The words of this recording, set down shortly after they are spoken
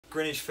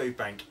Greenwich Food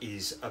Bank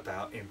is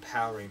about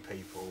empowering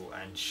people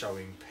and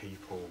showing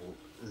people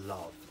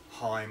love.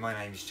 Hi, my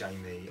name's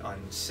Jamie.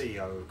 I'm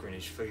CEO of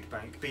Greenwich Food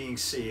Bank. Being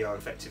CEO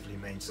effectively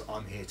means that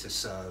I'm here to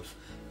serve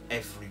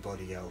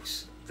everybody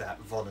else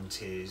that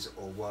volunteers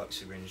or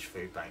works at Greenwich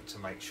Food Bank to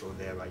make sure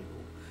they're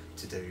able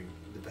to do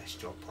the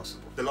best job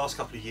possible. The last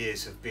couple of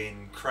years have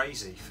been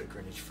crazy for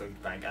Greenwich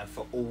Food Bank and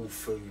for all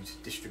food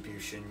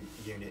distribution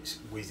units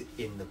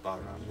within the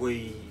borough.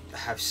 We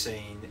have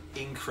seen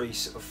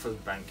increase of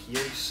food bank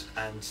use,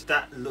 and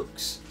that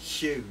looks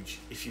huge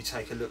if you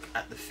take a look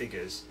at the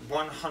figures.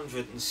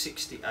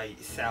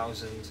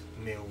 168,000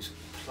 meals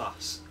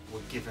plus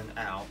were given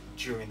out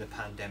during the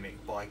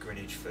pandemic by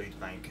Greenwich Food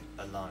Bank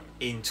alone.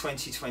 In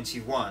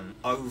 2021,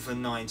 over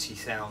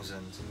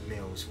 90,000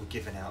 meals were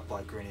given out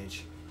by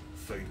Greenwich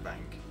Food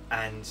Bank,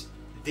 and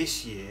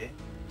this year,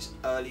 it's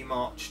early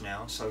March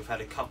now, so we've had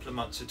a couple of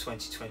months of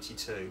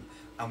 2022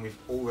 and we've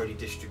already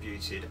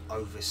distributed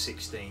over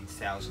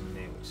 16,000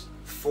 meals.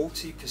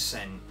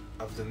 40%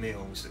 of the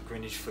meals that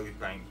Greenwich Food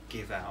Bank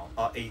give out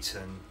are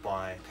eaten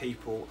by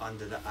people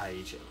under the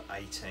age of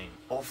 18.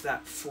 Of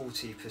that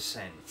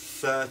 40%,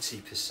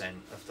 30%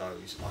 of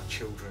those are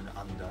children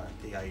under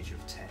the age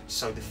of 10.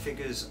 So the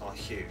figures are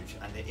huge,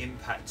 and the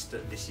impact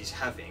that this is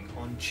having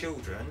on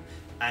children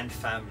and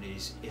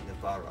families in the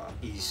borough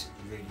is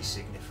really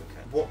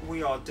significant. What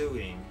we are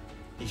doing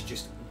is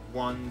just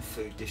one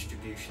food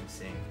distribution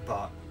thing,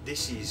 but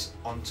this is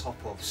on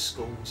top of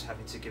schools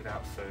having to give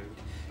out food.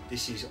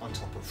 This is on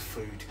top of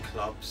food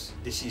clubs.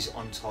 This is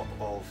on top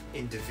of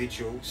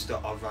individuals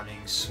that are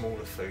running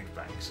smaller food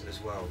banks as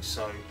well.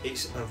 So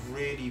it's a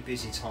really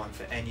busy time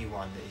for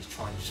anyone that is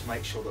trying to just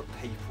make sure that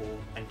people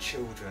and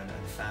children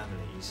and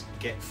families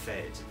get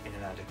fed in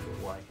an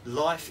adequate way.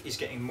 Life is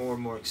getting more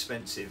and more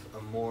expensive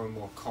and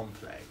more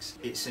complex.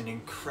 It's an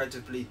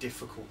incredibly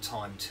difficult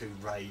time to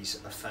raise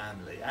a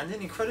family, and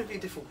an incredibly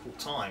difficult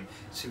time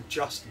to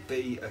just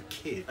be a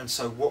kid. And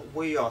so what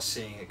we are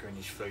seeing at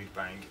Greenwich Food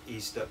Bank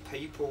is that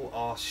people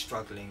are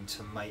struggling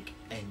to make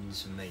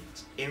ends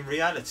meet. In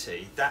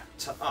reality, that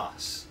to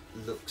us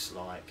looks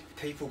like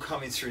people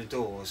coming through the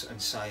doors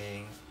and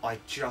saying, I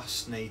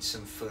just need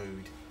some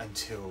food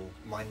until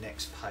my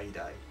next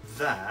payday.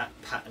 That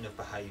pattern of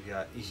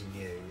behaviour is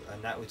new,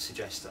 and that would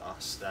suggest to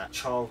us that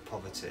child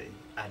poverty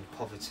and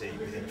poverty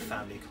within a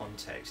family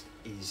context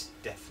is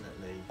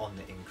definitely on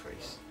the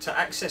increase. To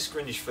access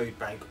Greenwich Food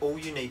Bank, all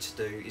you need to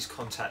do is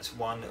contact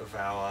one of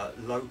our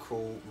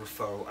local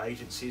referral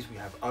agencies. We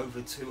have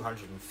over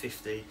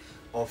 250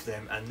 of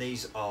them, and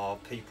these are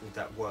people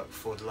that work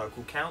for the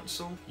local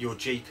council. Your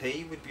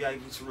GP would be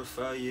able to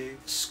refer you.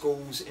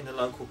 Schools in the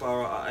local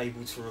borough are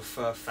able to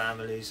refer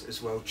families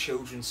as well.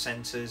 Children's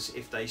centres,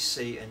 if they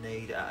see a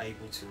need, are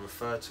able to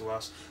refer to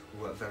us.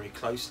 We work very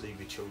closely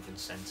with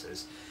children's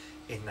centres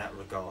in that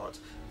regard.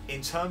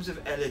 In terms of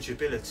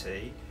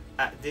eligibility,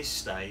 at this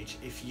stage,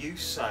 if you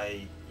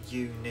say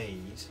you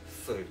need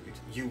food,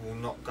 you will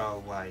not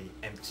go away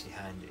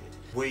empty-handed.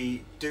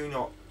 We do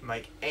not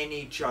make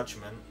any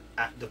judgment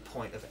at the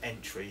point of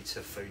entry to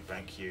food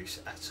bank use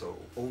at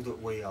all. All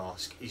that we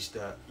ask is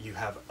that you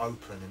have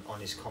open and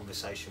honest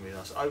conversation with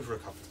us over a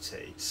cup of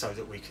tea, so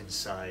that we can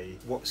say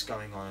what's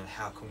going on and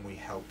how can we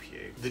help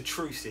you. The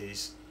truth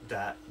is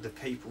that the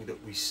people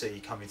that we see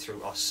coming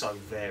through are so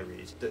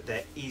varied that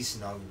there is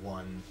no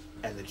one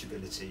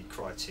eligibility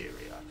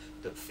criteria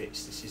that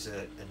fits. This is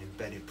an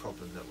embedded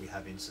problem that we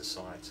have in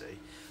society,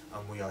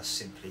 and we are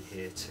simply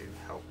here to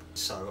help.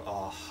 So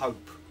our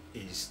hope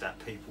is that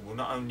people will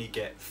not only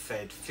get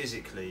fed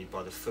physically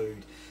by the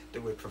food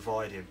that we're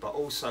providing, but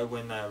also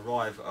when they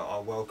arrive at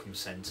our welcome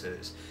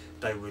centres,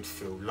 they would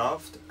feel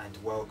loved and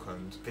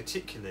welcomed,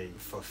 particularly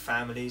for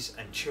families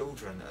and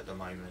children at the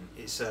moment.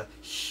 It's a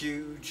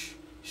huge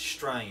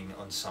strain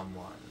on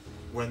someone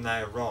when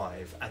they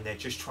arrive and they're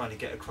just trying to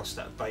get across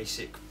that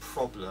basic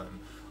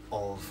problem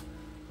of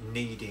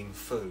needing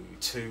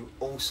food, to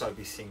also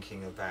be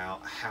thinking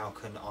about how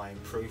can I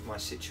improve my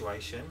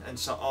situation. And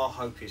so our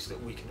hope is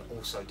that we can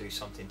also do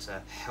something to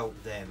help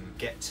them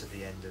get to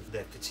the end of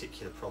their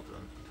particular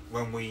problem.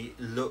 When we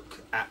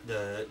look at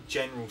the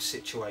general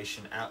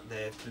situation out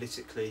there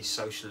politically,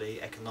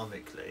 socially,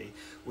 economically,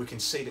 we can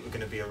see that we're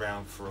going to be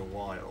around for a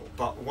while.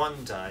 But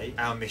one day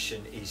our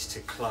mission is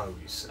to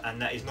close,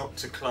 and that is not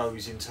to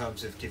close in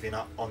terms of giving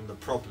up on the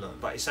problem,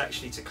 but it's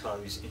actually to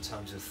close in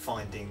terms of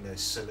finding the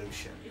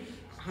solution.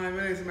 Hi,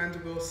 my name is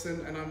Amanda Wilson,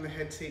 and I'm the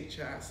head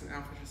teacher at St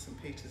Alfred and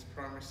St Peter's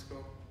Primary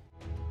School.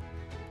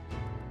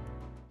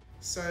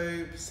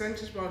 So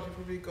percentage-wise, we've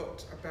probably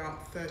got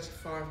about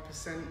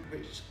 35%,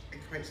 which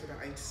equates to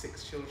about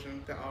 86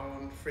 children that are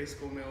on free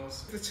school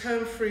meals. The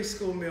term free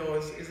school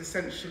meals is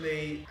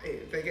essentially,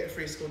 they get a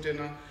free school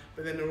dinner,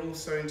 but then they're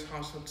also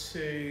entitled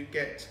to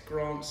get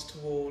grants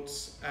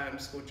towards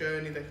school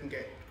journey. They can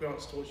get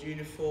grants towards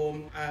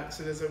uniform.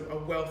 So there's a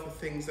wealth of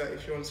things that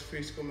if you're on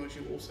free school meals,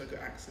 you also get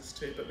access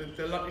to. But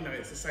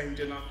it's the same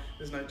dinner.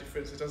 There's no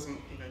difference. It doesn't,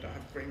 don't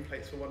have green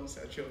plates for one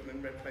set of children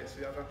and red plates for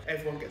the other.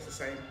 Everyone gets the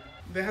same.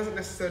 There hasn't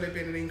necessarily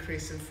been an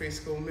increase in free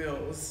school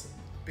meals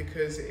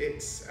because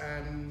it's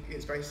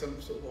based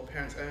on sort of what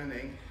parents are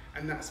earning,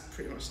 and that's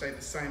pretty much stayed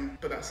the same.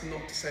 But that's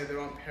not to say there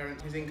aren't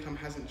parents whose income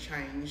hasn't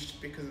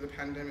changed because of the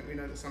pandemic. We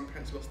know that some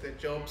parents lost their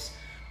jobs,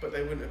 but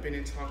they wouldn't have been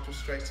entitled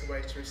straight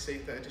away to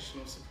receive that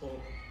additional support.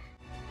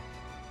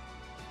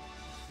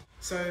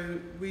 So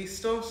we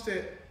started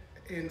it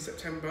in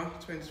September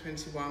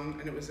 2021,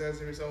 and it was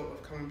as a result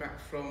of coming back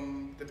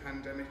from the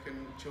pandemic and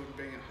children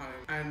being at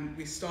home. And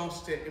we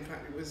started it, in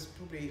fact it was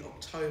probably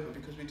October,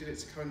 because we did it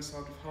to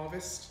coincide with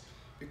harvest,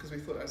 because we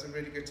thought that was a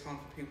really good time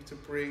for people to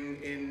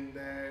bring in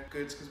their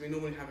goods, because we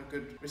normally have a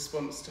good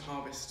response to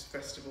Harvest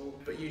Festival,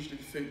 but usually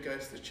the food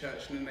goes to the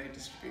church and then they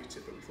distribute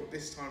it. But we thought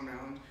this time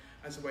round,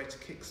 as a way to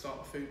kickstart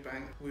the food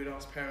bank, we would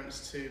ask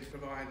parents to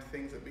provide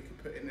things that we could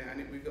put in there,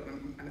 and we got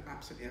an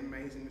absolutely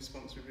amazing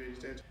response, we really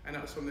did. And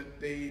that was from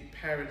the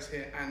parents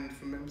here and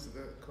from members of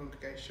the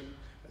congregation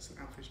at St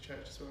Alfred's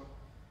Church as well.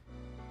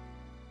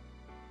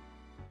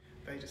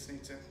 They just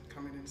need to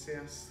come in and see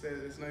us.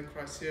 There's no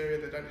criteria,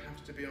 they don't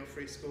have to be on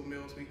free school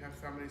meals. We have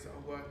families that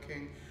are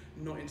working,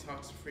 not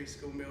entitled to free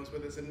school meals. Where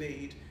there's a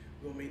need,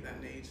 we'll meet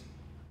that need.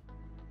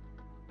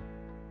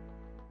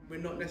 We're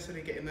not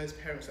necessarily getting those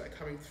parents that are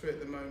coming through at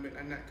the moment,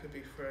 and that could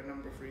be for a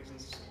number of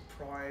reasons,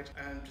 pride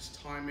and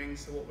just timing.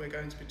 So what we're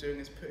going to be doing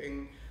is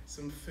putting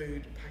some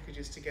food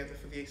packages together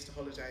for the Easter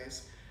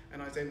holidays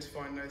and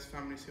identifying those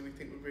families who we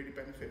think would really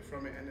benefit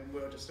from it, and then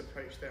we'll just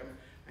approach them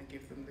and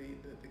give them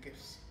the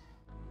gifts.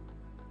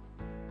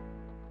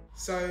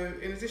 So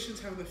in addition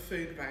to having the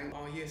food bank,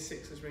 our Year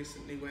 6s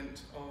recently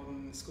went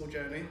on school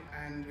journey,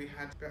 and we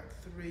had about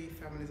 3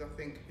 families, I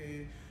think,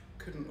 who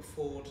couldn't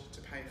afford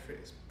to pay for it.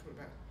 It's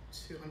probably about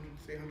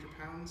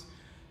 £200–300.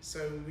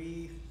 So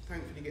we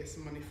thankfully get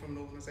some money from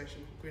an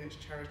organisation called Greenwich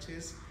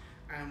Charities,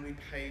 and we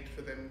paid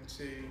for them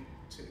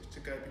to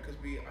go, because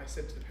I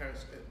said to the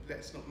parents,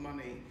 let's not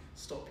money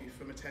stop you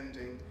from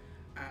attending,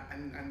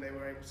 and they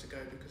were able to go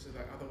because of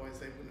that. Otherwise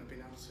they wouldn't have been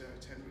able to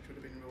attend, which would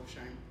have been a real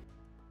shame.